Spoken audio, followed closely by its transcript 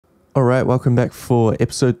All right, welcome back for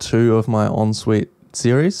episode 2 of my ensuite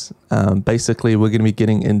series. Basically, we're going to be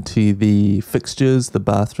getting into the fixtures, the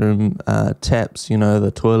bathroom taps,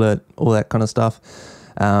 the toilet, all that kind of stuff.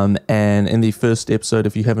 And in the first episode,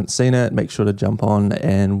 if you haven't seen it, make sure to jump on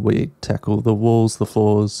and we tackle the walls, the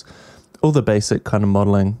floors, all the basic kind of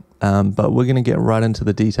modeling. But we're going to get right into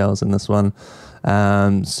the details in this one.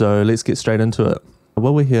 So let's get straight into it.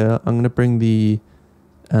 While we're here, I'm going to bring the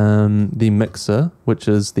mixer, which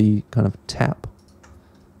is the kind of tap.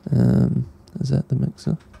 Is that the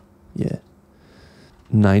mixer? Yeah.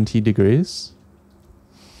 90 degrees.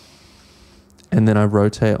 And then I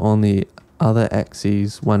rotate on the other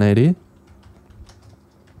axis 180.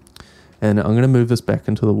 And I'm going to move this back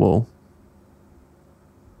into the wall,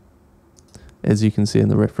 as you can see in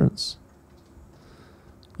the reference.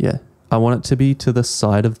 Yeah. I want it to be to the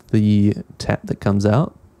side of the tap that comes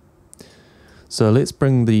out. So let's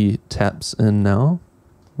bring the taps in now.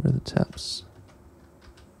 Where are the taps?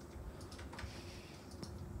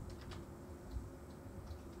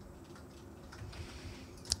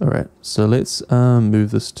 All right, so let's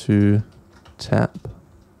move this to tap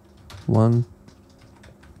 1.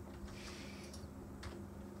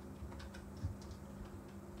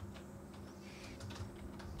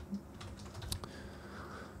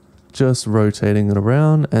 Just rotating it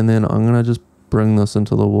around, and then I'm gonna just bring this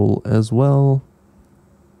into the wall as well.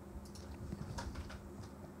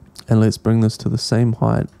 And let's bring this to the same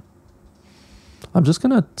height. I'm just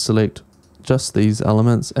going to select just these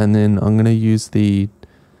elements, and then I'm going to use the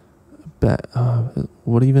back.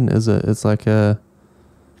 What even is it? It's like it's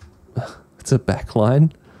a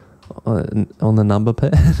backline on the number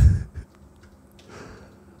pad.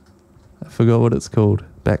 I forgot what it's called.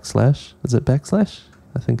 Backslash. Is it backslash?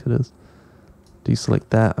 I think it is. Deselect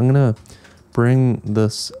that. I'm going to bring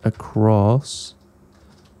this across,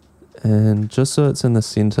 and just so it's in the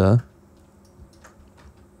center,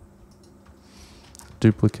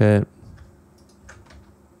 duplicate.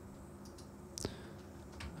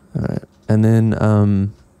 All right, and then I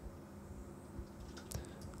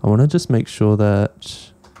want to just make sure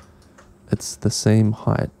that it's the same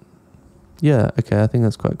height. Yeah, okay, I think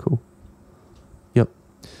that's quite cool. Yep.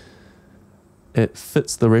 It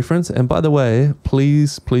fits the reference. And by the way,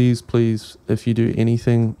 please, please, please, if you do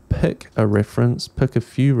anything, pick a reference, pick a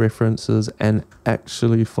few references and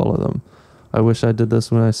actually follow them. I wish I did this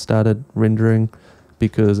when I started rendering,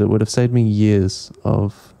 because it would have saved me years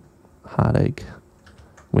of heartache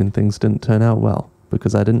when things didn't turn out well,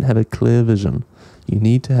 because I didn't have a clear vision. You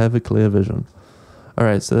need to have a clear vision. All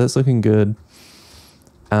right, so that's looking good.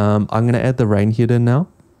 I'm going to add the rain head in now.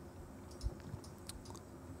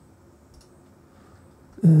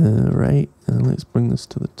 Right, and let's bring this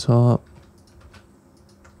to the top.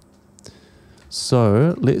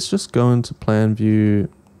 So let's just go into plan view.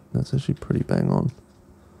 That's actually pretty bang on.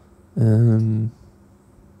 I'm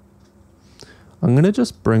going to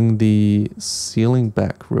just bring the ceiling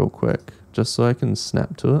back real quick, just so I can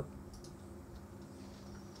snap to it.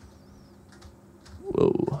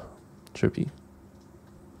 Whoa, trippy.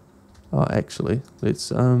 Oh, actually,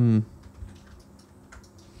 let's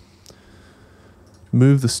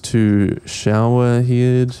move this to shower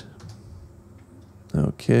head.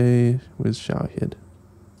 Okay, where's shower head?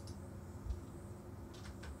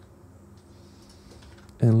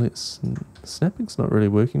 And let's, snapping's not really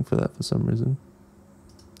working for that for some reason.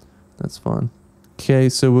 That's fine. Okay,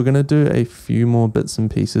 so we're gonna do a few more bits and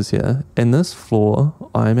pieces here. And this floor,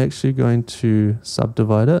 I'm actually going to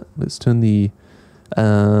subdivide it. Let's turn the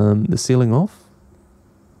ceiling off.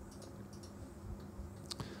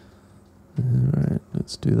 All right,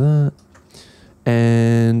 let's do that.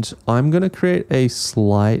 And I'm going to create a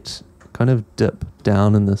slight kind of dip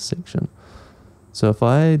down in this section. So if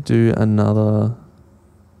I do another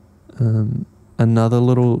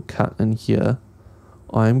little cut in here,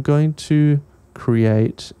 I'm going to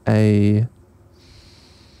create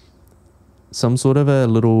some sort of a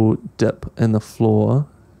little dip in the floor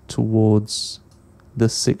towards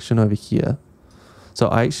this section over here. So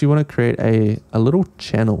I actually want to create a little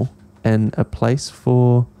channel and a place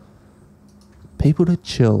for people to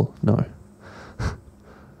chill. No.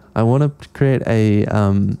 I want to create a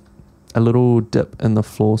little dip in the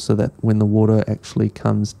floor so that when the water actually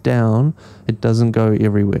comes down, it doesn't go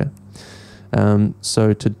everywhere.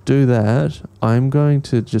 So to do that, I'm going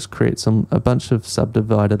to just create a bunch of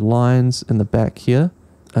subdivided lines in the back here.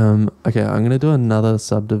 Okay, I'm going to do another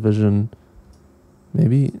subdivision.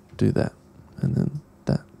 Maybe do that and then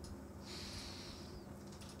that.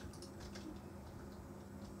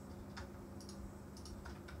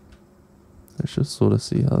 Let's just sort of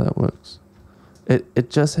see how that works.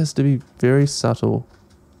 It just has to be very subtle.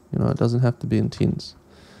 You know, it doesn't have to be intense.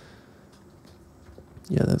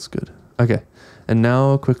 Yeah, that's good. Okay, and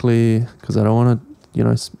now quickly, because I don't want to, you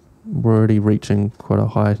know, we're already reaching quite a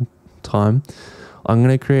high time. I'm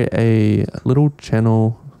going to create a little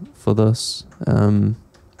channel for this,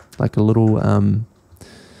 like a little, I'm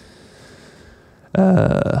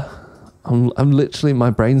literally,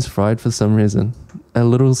 my brain's fried for some reason. A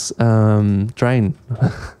little drain,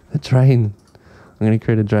 a drain. I'm going to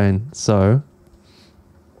create a drain. So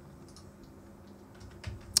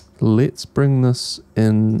let's bring this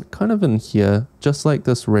in kind of in here, just like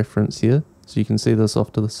this reference here. So you can see this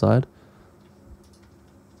off to the side.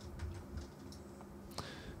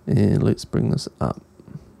 And let's bring this up.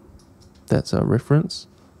 That's our reference.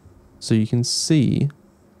 So you can see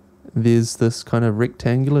there's this kind of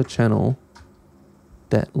rectangular channel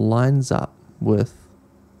that lines up with,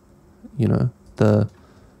 you know, the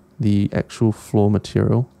actual floor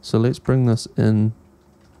material. So let's bring this in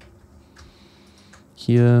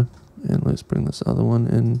here, and let's bring this other one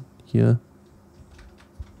in here.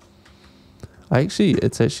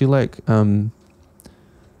 It's actually like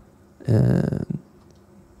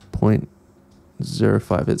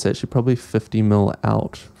 0.05. It's actually probably 50 mil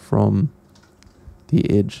out from the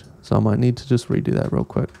edge. So I might need to just redo that real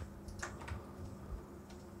quick.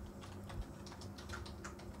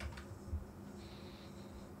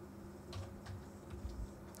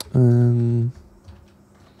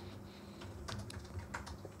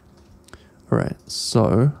 Alright,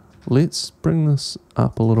 so let's bring this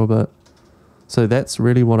up a little bit. So that's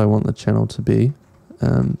really what I want the channel to be.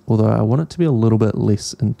 Although I want it to be a little bit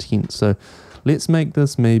less intense. So let's make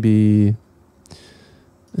this maybe,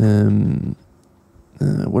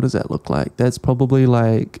 what does that look like? That's probably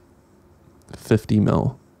like 50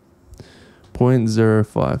 mil,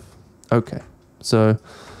 0.05. Okay, so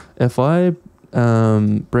if I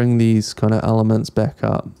bring these kind of elements back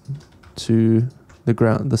up to the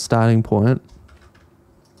ground, the starting point,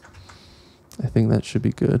 I think that should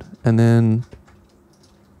be good. And then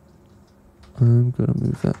I'm going to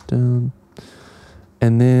move that down.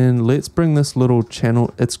 And then let's bring this little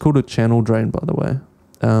channel. It's called a channel drain, by the way.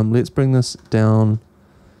 Let's bring this down.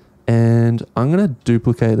 And I'm going to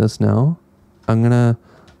duplicate this now. I'm going to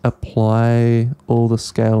apply all the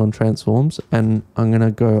scale and transforms. And I'm going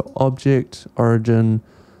to go object, origin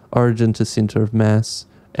to center of mass.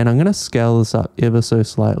 And I'm going to scale this up ever so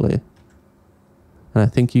slightly. And I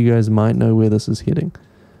think you guys might know where this is heading.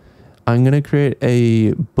 I'm going to create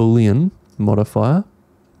a Boolean modifier,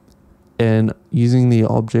 and using the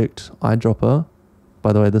object eyedropper,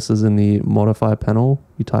 by the way, this is in the modify panel,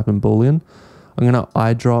 you type in Boolean, I'm going to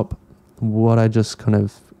eyedrop what I just kind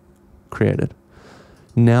of created.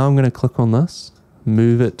 Now I'm going to click on this,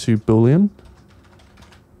 move it to Boolean,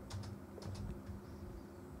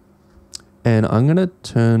 and I'm going to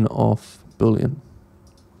turn off Boolean.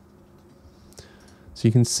 So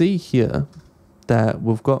you can see here that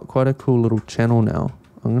we've got quite a cool little channel now.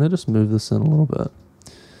 I'm going to just move this in a little bit.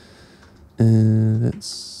 And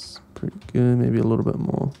that's pretty good, maybe a little bit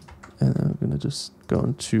more. And I'm going to just go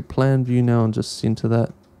into plan view now and just center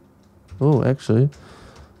that. Oh, actually,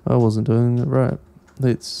 I wasn't doing it right.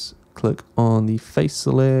 Let's click on the face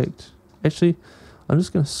select. Actually, I'm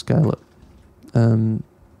just going to scale it.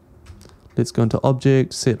 Let's go into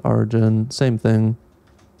object, set origin, same thing.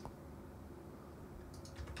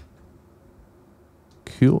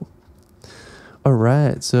 Cool. All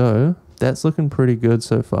right, so that's looking pretty good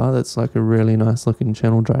so far. That's like a really nice looking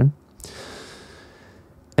channel drain.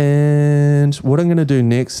 And what I'm going to do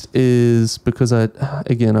next is, because I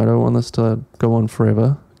don't want this to go on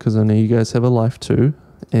forever, because I know you guys have a life too,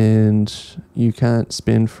 and you can't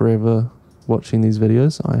spend forever watching these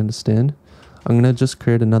videos. I understand. I'm going to just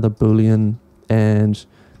create another Boolean, and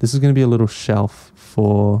this is going to be a little shelf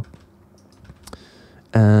for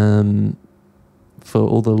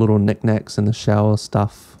all the little knickknacks in the shower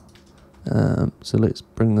stuff. So let's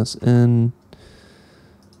bring this in.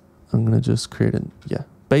 I'm going to just create it. Yeah,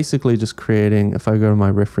 basically just creating, if I go to my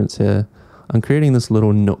reference here, I'm creating this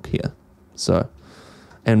little nook here. So,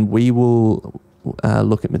 and we will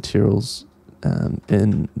look at materials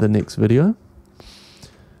in the next video.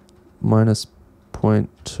 Minus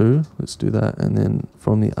 0.2, let's do that. And then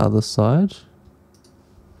from the other side,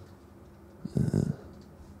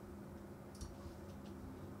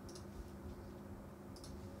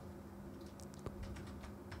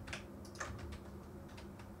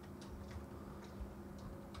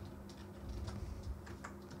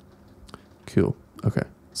 cool. Okay,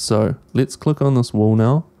 so let's click on this wall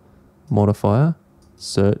now, modifier,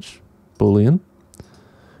 search, Boolean,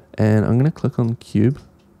 and I'm going to click on cube.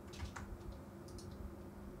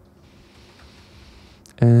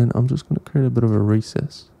 And I'm just going to create a bit of a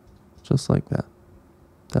recess, just like that.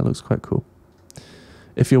 That looks quite cool.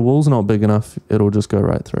 If your wall's not big enough, it'll just go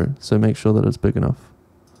right through. So make sure that it's big enough.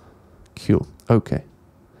 Cool. Okay.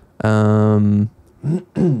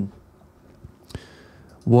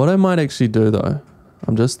 What I might actually do though,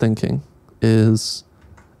 I'm just thinking, is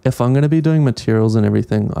if I'm going to be doing materials and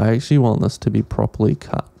everything, I actually want this to be properly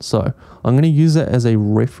cut. So I'm going to use it as a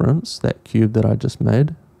reference, that cube that I just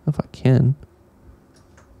made, if I can.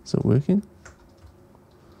 Is it working?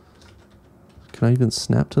 Can I even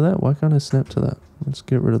snap to that? Why can't I snap to that? Let's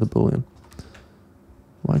get rid of the boolean.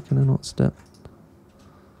 Why can I not snap?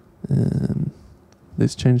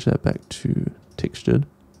 Let's change that back to textured.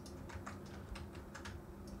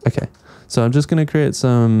 Okay, so I'm just going to create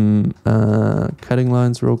some cutting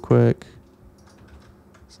lines real quick.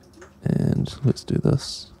 And let's do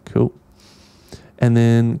this. Cool. And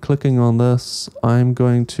then clicking on this, I'm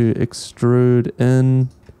going to extrude in.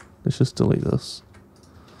 Let's just delete this.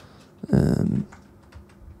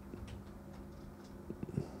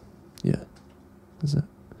 Yeah, is it?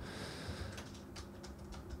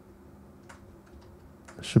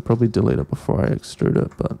 I should probably delete it before I extrude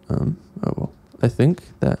it, but oh well. I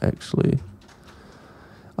think that actually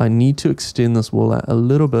I need to extend this wall out a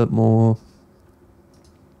little bit more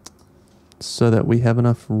so that we have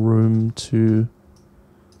enough room to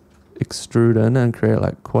extrude in and create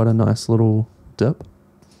like quite a nice little dip.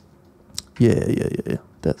 Yeah.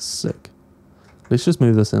 That's sick. Let's just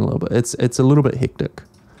move this in a little bit. It's a little bit hectic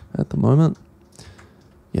at the moment.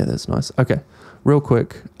 Yeah, that's nice. Okay, real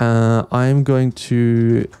quick. I'm going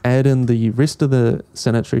to add in the rest of the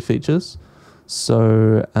sanitary features.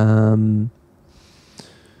 So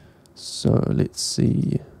let's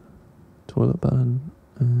see. Toilet button.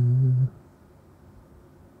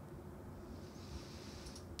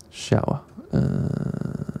 Shower.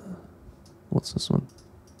 What's this one?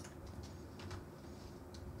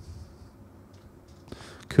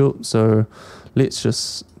 Cool. So let's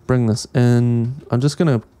just bring this in. I'm just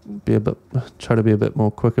gonna try to be a bit more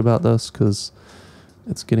quick about this because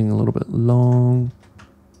it's getting a little bit long.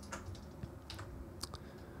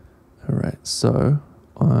 All right. So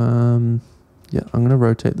yeah, I'm gonna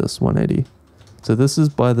rotate this 180. So this is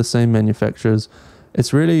by the same manufacturers.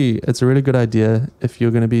 It's a really good idea if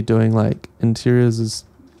you're going to be doing like interiors.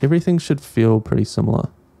 Everything should feel pretty similar,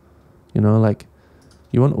 you know, like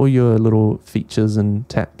you want all your little features and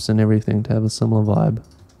taps and everything to have a similar vibe.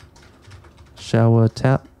 Shower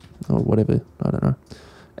tap or whatever, I don't know.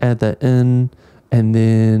 Add that in, and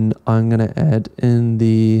then I'm going to add in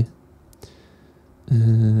the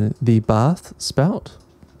bath spout.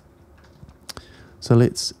 So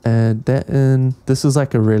let's add that in. This is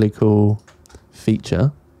like a really cool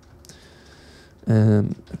feature.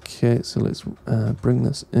 Okay, so let's bring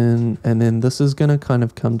this in, and then this is going to kind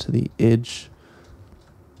of come to the edge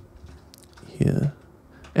here.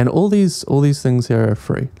 And all these things here are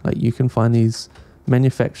free. Like you can find these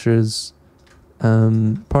manufacturers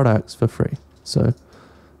products for free. So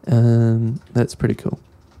that's pretty cool.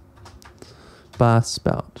 Bath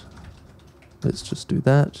spout. Let's just do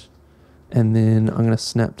that. And then I'm going to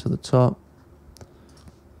snap to the top.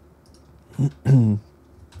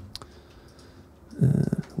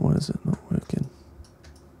 Why is it not working?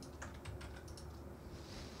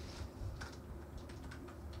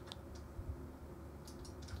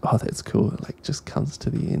 Oh, that's cool. It like just comes to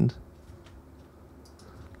the end.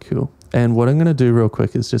 Cool. And what I'm going to do real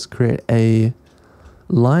quick is just create a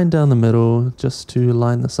line down the middle just to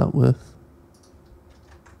line this up with.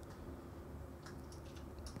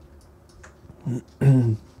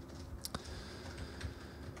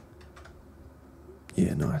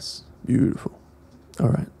 Yeah, nice. Beautiful. All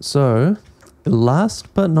right. So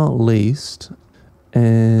last but not least,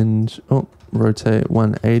 and rotate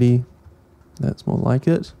 180. That's more like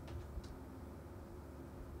it.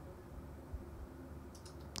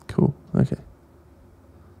 Cool. Okay.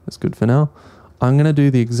 That's good for now. I'm going to do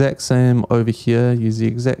the exact same over here, use the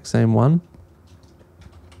exact same one,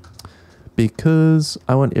 because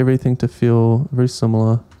I want everything to feel very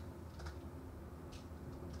similar.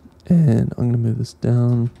 And I'm going to move this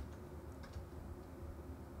down.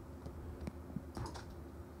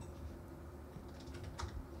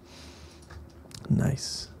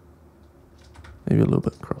 Nice. Maybe a little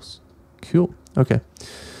bit across. Cool. Okay.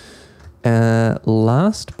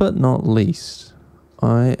 Last but not least,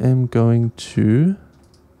 I am going to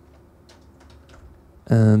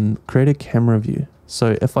create a camera view.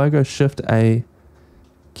 So if I go Shift A,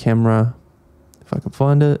 camera, if I can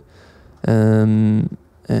find it, and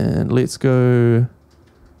let's go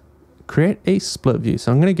create a split view.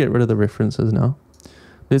 So I'm going to get rid of the references now.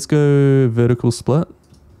 Let's go vertical split.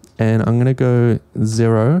 and I'm going to go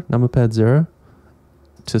 0, number pad 0,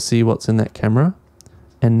 to see what's in that camera.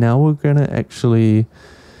 And now we're going to actually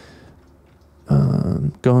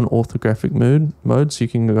go in orthographic mode. So you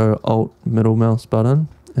can go Alt middle mouse button,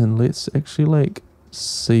 and let's actually like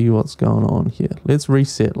see what's going on here. Let's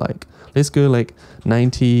reset, like let's go like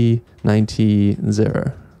 90, 90,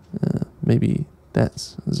 0. Maybe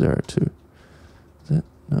that's 0 too. Is that?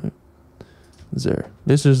 No. 0.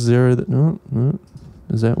 Let's just 0 that. No.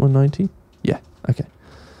 Is that 190? Yeah. Okay.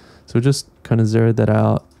 So we'll just kind of 0 that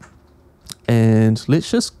out. And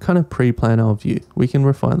let's just kind of pre-plan our view. We can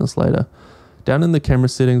refine this later. Down in the camera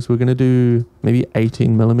settings, we're going to do maybe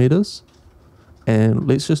 18 millimeters. And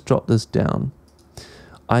let's just drop this down.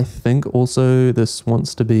 I think also this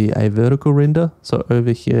wants to be a vertical render. So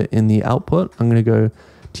over here in the output, I'm going to go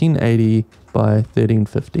 1080 by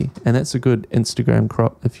 1350. And that's a good Instagram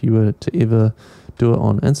crop if you were to ever do it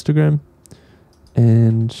on Instagram.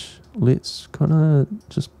 And let's kind of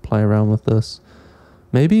just play around with this.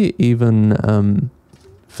 Maybe even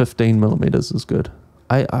 15 millimeters is good.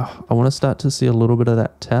 I want to start to see a little bit of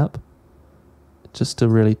that tap just to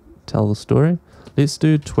really tell the story. Let's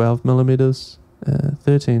do 12 millimeters,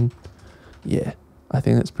 13. Yeah, I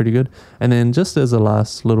think that's pretty good. And then just as a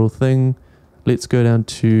last little thing, let's go down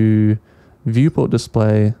to viewport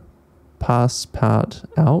display, pass part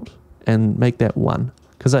out, and make that 1,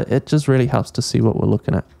 because it just really helps to see what we're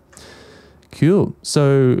looking at. Cool.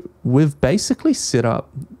 So we've basically set up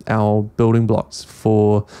our building blocks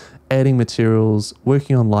for adding materials,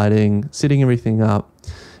 working on lighting, setting everything up.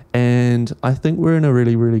 And I think we're in a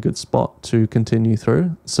really, really good spot to continue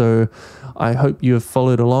through. So I hope you have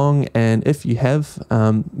followed along. And if you have,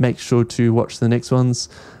 make sure to watch the next ones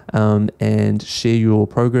and share your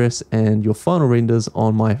progress and your final renders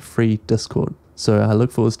on my free Discord. So I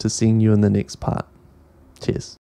look forward to seeing you in the next part. Cheers.